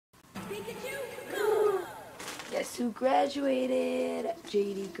who graduated.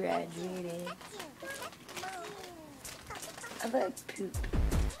 JD graduated. I like poop.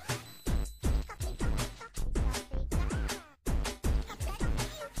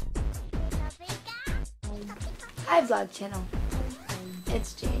 Hi vlog channel.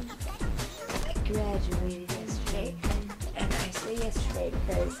 It's Jade. I graduated yesterday. And I say yesterday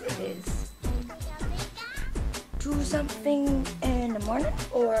because it is 2 something in the morning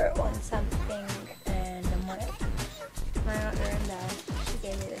or 1 something in the morning. My aunt Miranda, she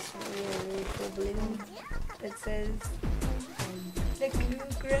gave me this really cool balloon that says, "Look who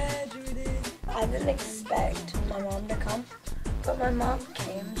graduated." I didn't expect my mom to come, but my mom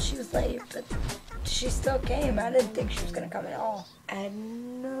came. She was late, but she still came. I didn't think she was gonna come at all. I had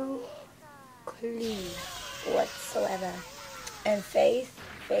no clue whatsoever. And Faith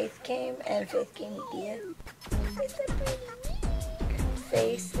came, and Faith gave me beer.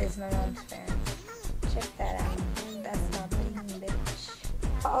 Faith is my mom's friend. Check that out. That's my bling bitch.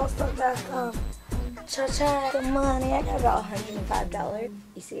 I also got the money. I got about $105.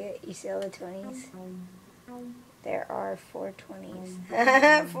 You see it? You see all the 20s? There are 4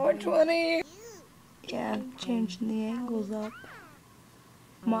 20s. 420. Yeah, I'm changing the angles up.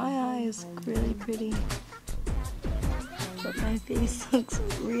 My eyes look really pretty, but my face looks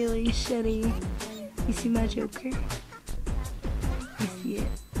really shitty. You see my Joker? You see it?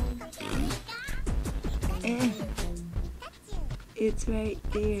 It's right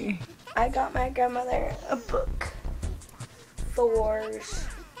there. I got my grandmother a book for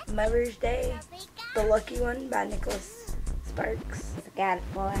Mother's Day. The Lucky One by Nicholas Sparks. I got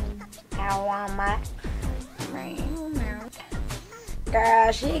it, boy. I want my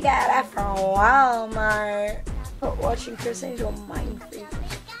girl, she got it from Walmart. Watching Chris Angel Mind Freak.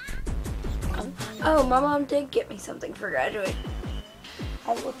 Oh, my mom did get me something for graduation.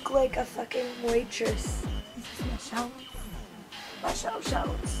 I look like a fucking waitress. This is my shout. My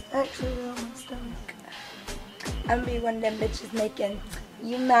shout-shouts. Actually, they're on my stomach. I'm gonna be one of them bitches making,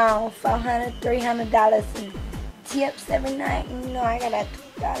 you know, $400, $300 and tips every night. And you know, I got a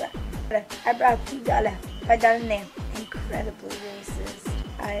 $2. I brought $2. $5 now. Incredibly racist.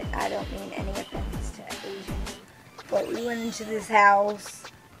 I don't mean any offense to Asians. But we went into this house,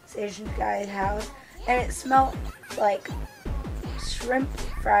 this Asian guy's house, and it smelled like shrimp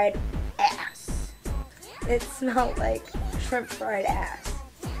fried ass. It smelled like shrimp fried ass.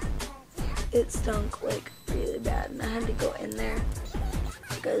 It stunk like really bad, and I had to go in there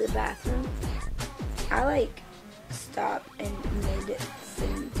to go to the bathroom. I like stopped in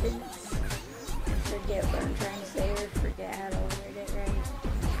mid-sentence and forget what I'm trying to say or forget how to word it right.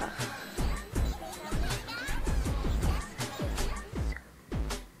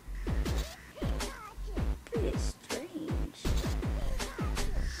 Pretty strange.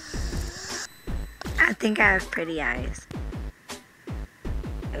 I think I have pretty eyes.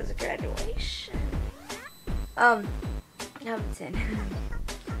 It was a graduation. Number 10.